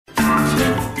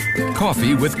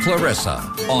Coffee with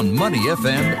Clarissa on Money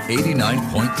FM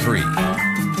 89.3.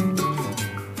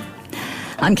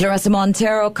 I'm Clarissa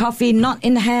Montero. Coffee not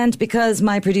in hand because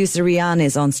my producer Rian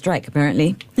is on strike,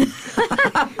 apparently. Not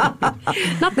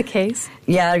the case.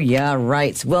 Yeah,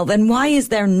 right. Well, then why is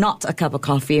there not a cup of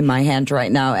coffee in my hand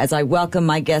right now as I welcome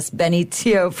my guest Benny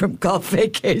Teo from Golf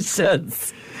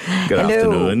Vacations? Good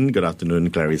Hello. Good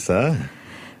afternoon, Clarissa.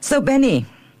 So, Benny,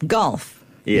 golf.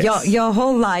 Yes. Your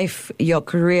whole life, your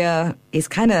career is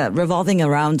kind of revolving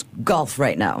around golf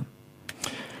right now.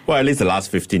 Well, at least the last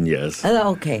 15 years.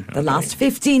 Okay, the last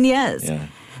 15 years. Yeah.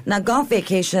 Now, Golf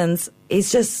Vacations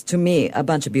is just, to me, a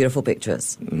bunch of beautiful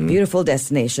pictures, beautiful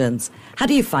destinations. How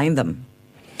do you find them?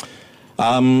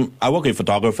 I work with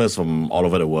photographers from all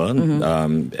over the world,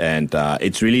 and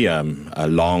it's really a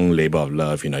long labor of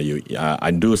love. You know,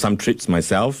 I do some trips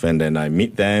myself, and then I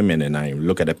meet them, and then I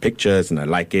look at the pictures, and I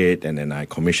like it, and then I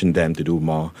commission them to do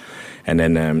more. And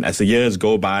then as the years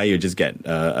go by, you just get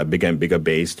a bigger and bigger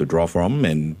base to draw from,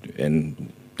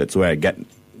 and that's where I get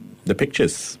the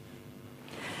pictures.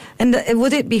 And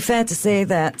would it be fair to say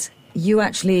that you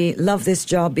actually love this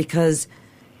job because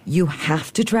you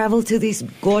have to travel to these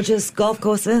gorgeous golf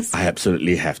courses? I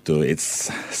absolutely have to.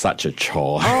 It's such a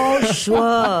chore. Oh,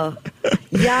 sure.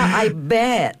 Yeah, I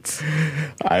bet.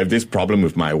 I have this problem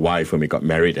with my wife when we got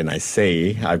married, and I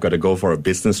say I've got to go for a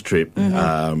business trip.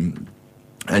 And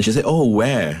she said, "Oh,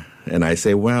 where?" And I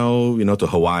say, "Well, you know, to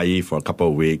Hawaii for a couple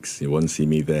of weeks. You won't see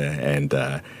me there." And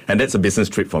that's a business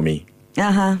trip for me.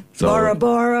 So, Bora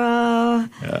Bora.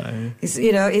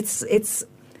 It's.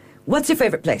 What's your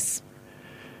favorite place?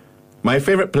 My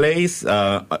favorite place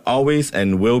always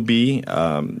and will be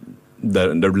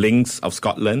the Links of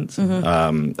Scotland.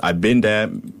 I've been there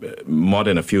more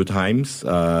than a few times.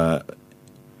 Always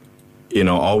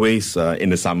in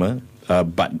the summer,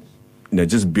 but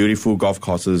just beautiful golf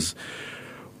courses.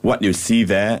 What you see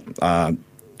there,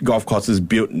 golf courses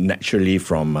built naturally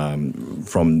from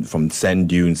sand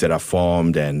dunes that are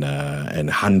formed and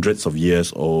hundreds of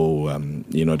years old.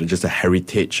 They're just a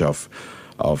heritage of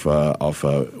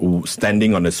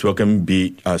standing on the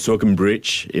Swilcan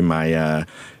Bridge in my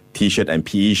T-shirt and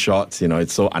PE shorts.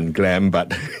 It's so unglam,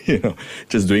 but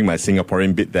just doing my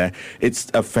Singaporean bit there. It's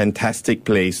a fantastic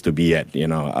place to be at.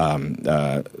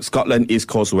 Scotland, East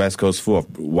Coast, West Coast, full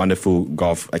of wonderful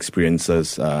golf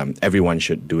experiences. Everyone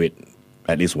should do it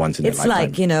at least once in their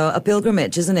lifetime. It's like, a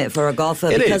pilgrimage, isn't it, for a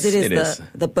golfer? Because it is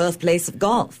the birthplace of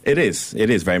golf. It is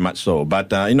very much so.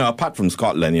 But, apart from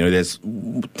Scotland, there's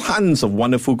tons of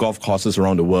wonderful golf courses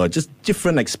around the world, just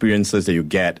different experiences that you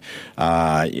get.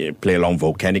 You play along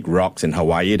volcanic rocks in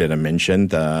Hawaii that I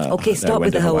mentioned. Okay, stop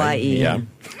with the Hawaii. Yeah.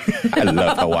 I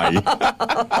love Hawaii.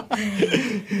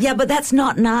 Yeah, but that's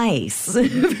not nice.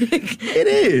 It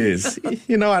is.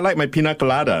 I like my pina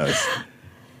coladas.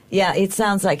 Yeah, it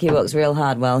sounds like he works real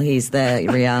hard while he's there,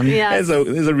 Rian. Yeah.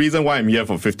 There's a reason why I'm here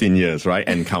for 15 years, right?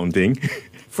 And counting.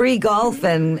 Free golf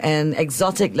and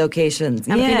exotic locations.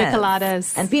 And pina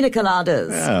coladas. And pina coladas.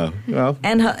 Yeah, well.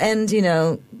 And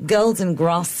girls in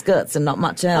grass skirts and not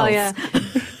much else. Oh, yeah.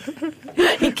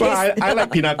 Well, I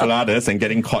like pina coladas and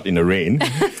getting caught in the rain.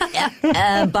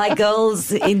 By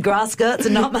girls in grass skirts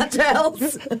and not much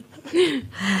else.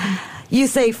 You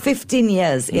say 15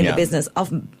 years in the business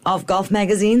of golf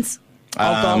magazines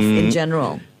or golf in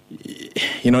general?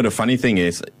 The funny thing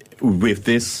is, with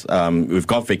this, with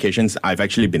Golf Vacations, I've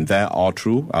actually been there all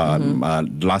through the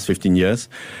last 15 years.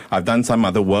 I've done some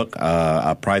other work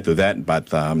prior to that, but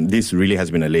this really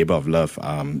has been a labor of love.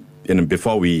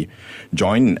 Before we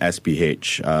joined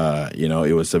SPH,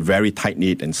 it was a very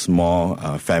tight-knit and small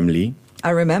family. I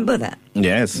remember that.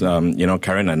 Yes,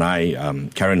 Karen and I,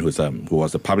 Karen, who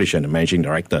was the publisher and the managing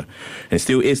director, and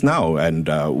still is now, and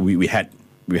we had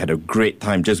a great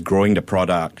time just growing the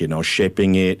product,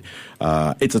 shaping it.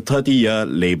 It's a 30-year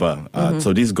labor,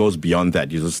 so this goes beyond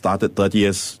that. You started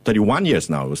 31 years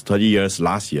now. It was 30 years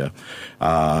last year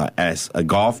as a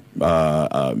golf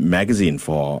magazine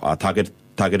for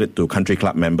targeted to country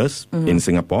club members in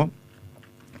Singapore.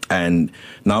 And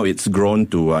now it's grown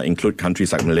to include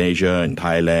countries like Malaysia and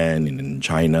Thailand and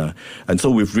China. And so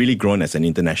we've really grown as an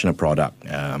international product.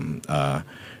 And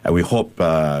we hope,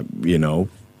 to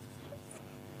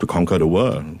conquer the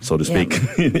world, so to speak,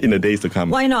 in the days to come.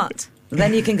 Why not?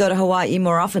 Then you can go to Hawaii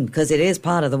more often because it is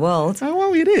part of the world.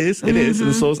 Well, it is. It is.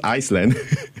 And so is Iceland.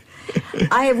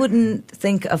 I wouldn't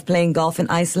think of playing golf in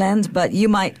Iceland, but you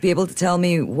might be able to tell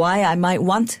me why I might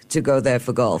want to go there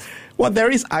for golf. Well, there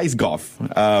is ice golf.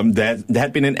 There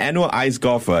had been an annual ice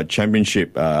golf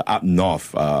championship up north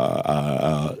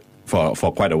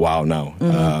for quite a while now.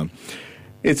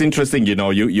 It's interesting,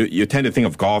 you tend to think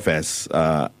of golf as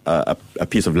a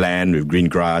piece of land with green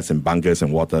grass and bunkers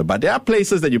and water. But there are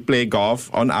places that you play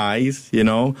golf on ice,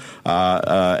 hitting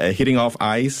off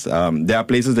ice. There are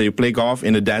places that you play golf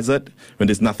in the desert when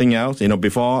there's nothing else.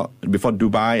 Before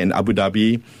Dubai and Abu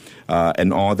Dhabi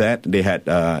and all that, they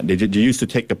used to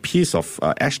take a piece of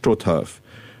AstroTurf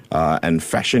and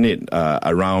fashion it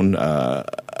around a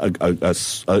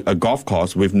golf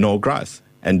course with no grass.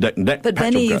 But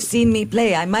Benny, you've seen me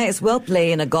play. I might as well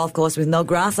play in a golf course with no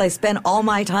grass. I spend all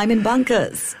my time in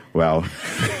bunkers. Well,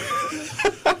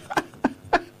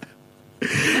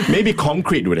 maybe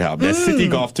concrete would help. There's city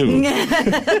golf too.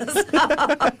 Yes.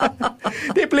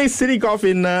 They play city golf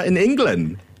in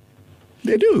England.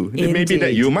 They do. It may be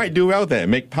that you might do well there.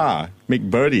 Make par, make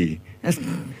birdie.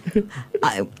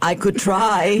 I could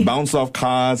try. Bounce off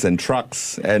cars and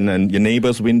trucks and your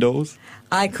neighbors' windows.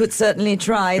 I could certainly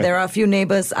try. There are a few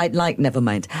neighbors I'd like. Never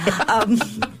mind.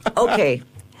 Okay.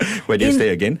 Where do you stay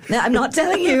again? I'm not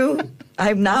telling you.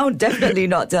 I'm now definitely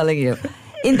not telling you.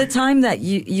 In the time that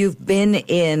you've been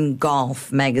in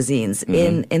golf magazines,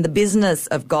 in the business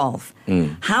of golf,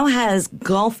 how has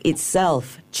golf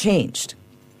itself changed?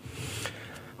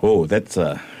 Oh, that's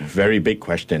a very big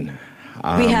question.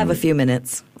 We have a few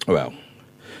minutes. Well,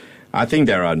 I think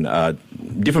there are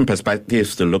different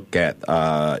perspectives to look at.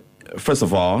 First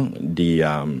of all,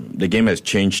 the game has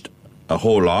changed a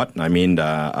whole lot. I mean,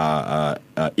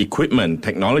 equipment,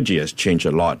 technology has changed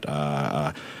a lot,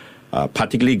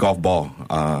 particularly golf ball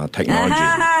technology.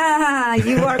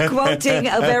 You are quoting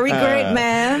a very great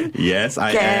man. Yes,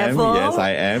 I Careful. am. Yes,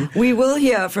 I am. We will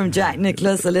hear from Jack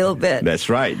Nicklaus a little bit. That's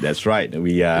right.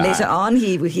 We later on,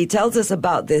 he tells us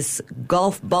about this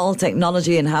golf ball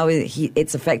technology and how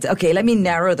it's affected. Okay, let me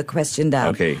narrow the question down.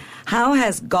 Okay. How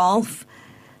has golf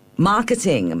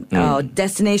marketing,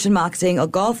 destination marketing, or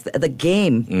golf, the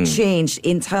game, changed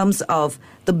in terms of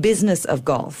the business of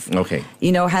golf? Okay.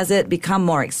 Has it become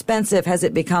more expensive? Has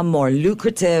it become more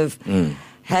lucrative?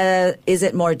 Is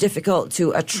it more difficult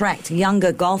to attract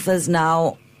younger golfers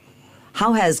now?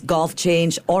 How has golf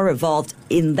changed or evolved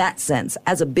in that sense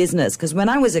as a business? Because when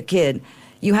I was a kid,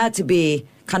 you had to be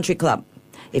country club.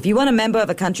 If you weren't a member of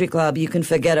a country club, you can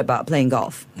forget about playing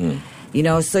golf.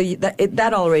 So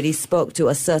that already spoke to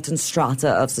a certain strata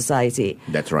of society.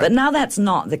 That's right. But now that's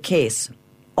not the case.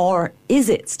 Or is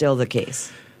it still the case?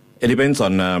 It depends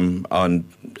on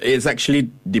it's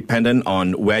actually dependent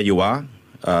on where you are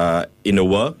in the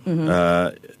world.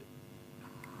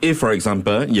 If, for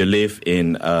example, you live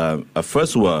in a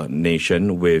first world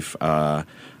nation with a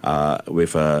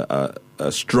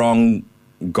strong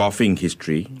golfing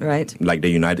history, right, like the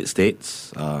United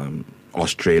States,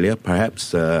 Australia,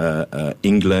 perhaps,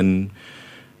 England,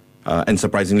 and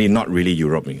surprisingly not really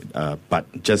Europe,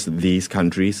 but just these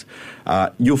countries,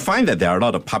 you'll find that there are a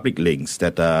lot of public links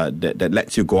that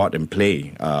lets you go out and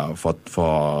play for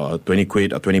 20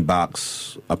 quid or 20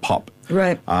 bucks a pop.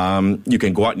 Right. You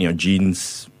can go out in your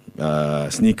jeans,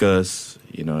 sneakers,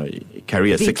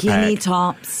 carry a six-pack. Bikini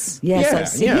tops. Yes, I've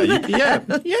seen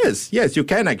yes, you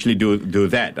can actually do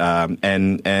that.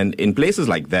 And in places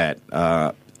like that,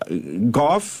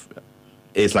 golf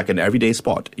is like an everyday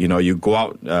sport. You go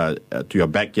out to your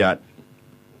backyard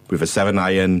with a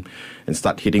 7-iron and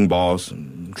start hitting balls.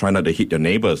 Try not to hit your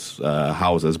neighbors'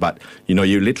 houses, but you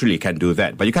literally can do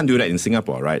that. But you can't do that in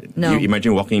Singapore, right? No. You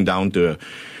imagine walking down to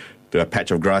a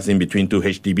patch of grass in between two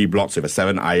HDB blocks with a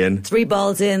 7-iron. 3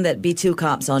 balls in, that'd be 2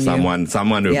 cops on you.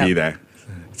 Someone will be there.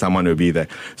 Someone will be there.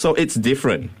 So it's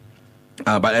different.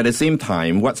 But at the same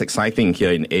time, what's exciting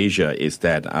here in Asia is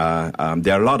that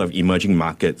there are a lot of emerging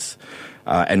markets.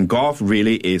 And golf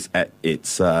really is at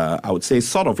its, I would say,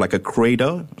 sort of like a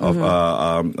cradle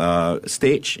of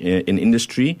stage in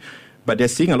industry. But they're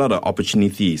seeing a lot of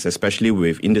opportunities, especially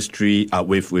with industry,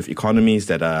 with economies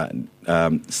that are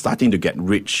starting to get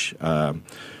rich,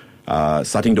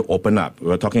 starting to open up.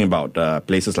 We're talking about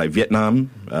places like Vietnam,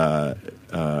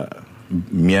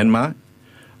 Myanmar,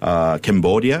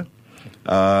 Cambodia.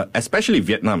 Especially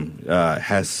Vietnam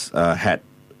has had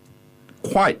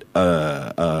quite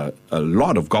a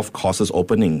lot of golf courses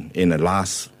opening in the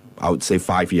last, I would say,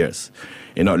 5 years.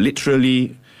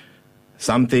 Literally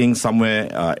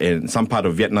somewhere in some part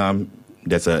of Vietnam,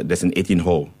 there's an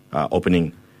 18-hole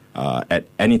opening at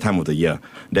any time of the year.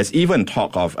 There's even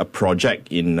talk of a project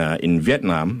in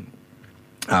Vietnam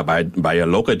by a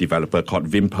local developer called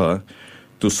Vinpearl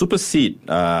to supersede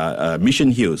Mission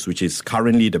Hills, which is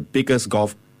currently the biggest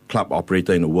golf club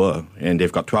operator in the world. And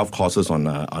they've got 12 courses on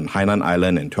Hainan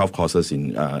Island and 12 courses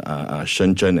in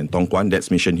Shenzhen and Dongguan.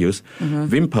 That's Mission Hills.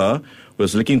 Vinpearl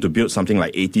was looking to build something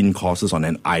like 18 courses on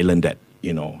an island that,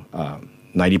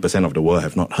 90% of the world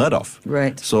have not heard of.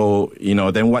 Right. So,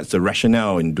 then what's the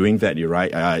rationale in doing that? You're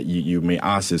right. You may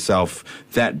ask yourself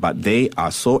that, but they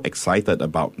are so excited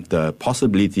about the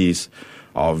possibilities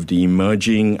of the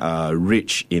emerging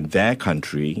rich in their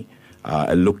country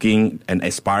looking and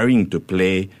aspiring to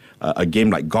play a game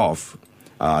like golf,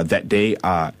 that they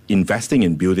are investing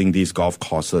in building these golf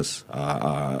courses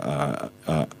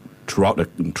throughout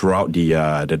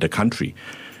the country.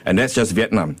 And that's just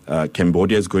Vietnam.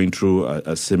 Cambodia is going through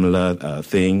a similar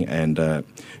thing, and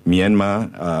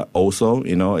Myanmar also,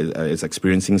 is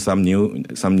experiencing some new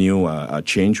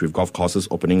change with golf courses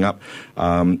opening up.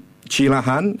 Sheila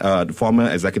Han, the former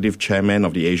executive chairman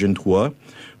of the Asian Tour,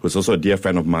 who's also a dear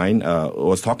friend of mine,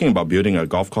 was talking about building a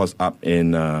golf course up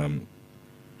in,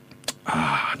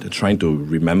 they're trying to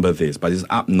remember this, but it's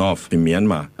up north in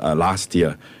Myanmar last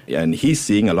year. And he's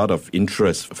seeing a lot of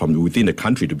interest from within the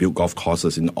country to build golf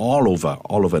courses in all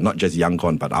over, not just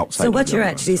Yangon, but outside. So what you're Yangon,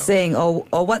 actually saying,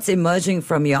 or what's emerging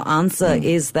from your answer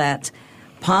is that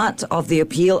part of the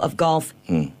appeal of golf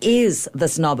is the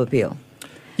snob appeal.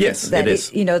 Yes, that it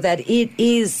is. That it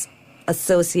is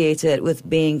associated with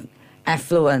being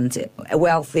affluent,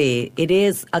 wealthy. It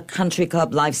is a country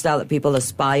club lifestyle that people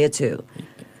aspire to.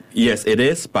 Yes, it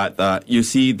is. But you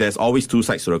see, there's always two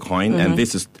sides to the coin, and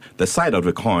this is the side of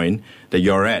the coin that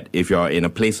you're at if you're in a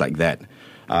place like that.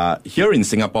 Here in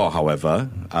Singapore, however,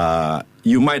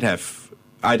 you might have,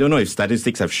 I don't know if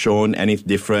statistics have shown any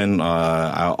different,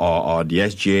 or the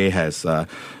SGA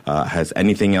has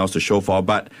anything else to show for,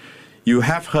 but you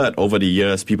have heard over the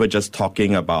years people just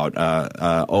talking about,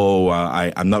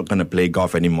 I'm not going to play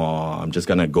golf anymore. I'm just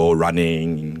going to go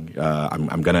running.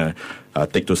 I'm going to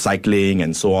take to cycling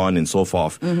and so on and so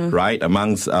forth, right?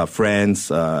 Amongst friends,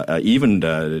 even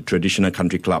the traditional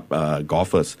country club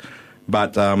golfers.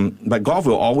 But golf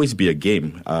will always be a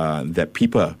game that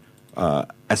people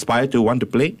aspire to want to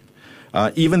play.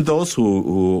 Even those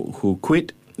who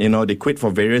quit. They quit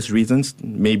for various reasons.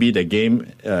 Maybe the game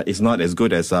is not as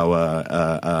good as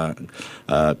your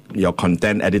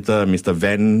content editor, Mr.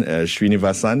 Van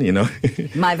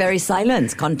Srinivasan. My very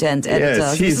silent content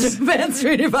editor, yes, Mr. Van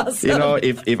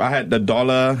Srinivasan. If I had the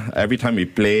dollar every time we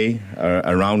play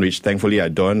around, which thankfully I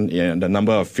don't, the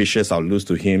number of fishes I'll lose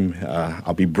to him,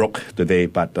 I'll be broke today.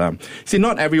 But see,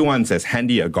 not everyone's as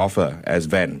handy a golfer as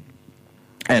Van.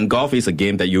 And golf is a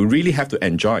game that you really have to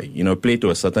enjoy, play to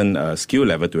a certain skill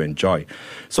level to enjoy.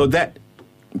 So that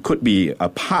could be a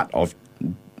part of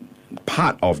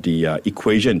the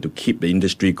equation to keep the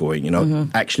industry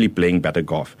going, actually playing better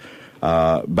golf.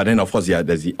 But then, of course,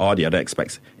 there's all the other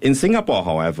aspects. In Singapore,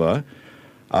 however,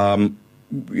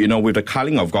 with the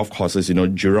culling of golf courses,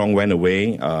 Jurong went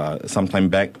away some time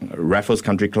back. Raffles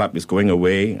Country Club is going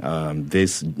away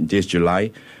this July.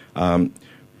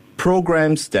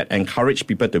 Programs that encourage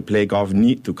people to play golf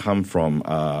need to come from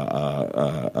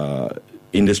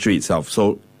industry itself.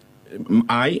 So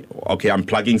I'm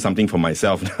plugging something for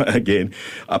myself again.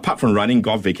 Apart from running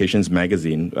Golf Vacations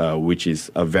magazine, which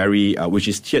is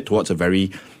tiered towards a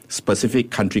very specific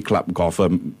country club golfer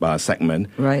segment.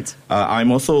 Right.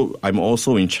 I'm also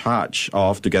in charge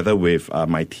of, together with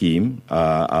my team,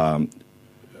 the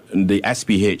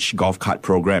SPH Golf Cart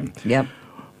program. Yep.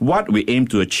 What we aim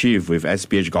to achieve with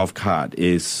SPH Golf Cart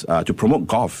is to promote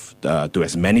golf to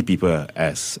as many people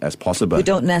as possible. Who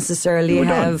don't necessarily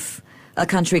have a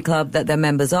country club that they're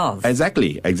members of.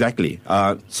 Exactly.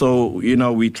 So,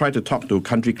 we try to talk to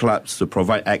country clubs to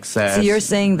provide access. So you're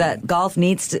saying that golf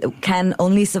can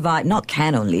only survive, not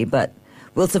can only, but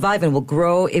will survive and will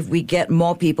grow if we get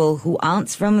more people who aren't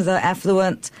from the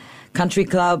affluent country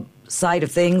club side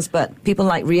of things, but people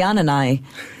like Rian and I,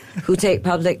 who take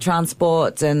public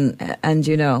transport and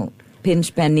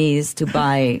pinch pennies to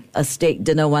buy a steak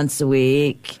dinner once a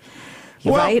week,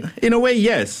 right? In a way,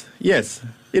 yes.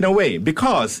 In a way,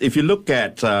 because if you look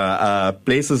at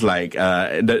places like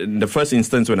the first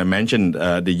instance when I mentioned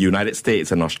the United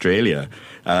States and Australia,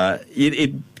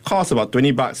 it costs about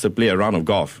 $20 to play a round of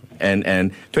golf, and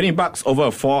 $20 over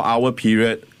a 4-hour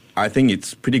period. I think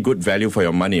it's pretty good value for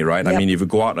your money, right? Yep. I mean, if you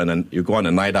go out on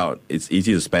a night out, it's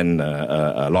easy to spend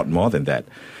a lot more than that.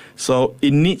 So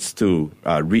it needs to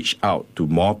reach out to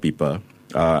more people,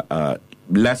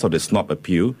 less of the snob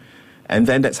appeal, and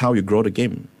then that's how you grow the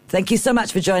game. Thank you so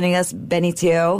much for joining us, Benny Teo.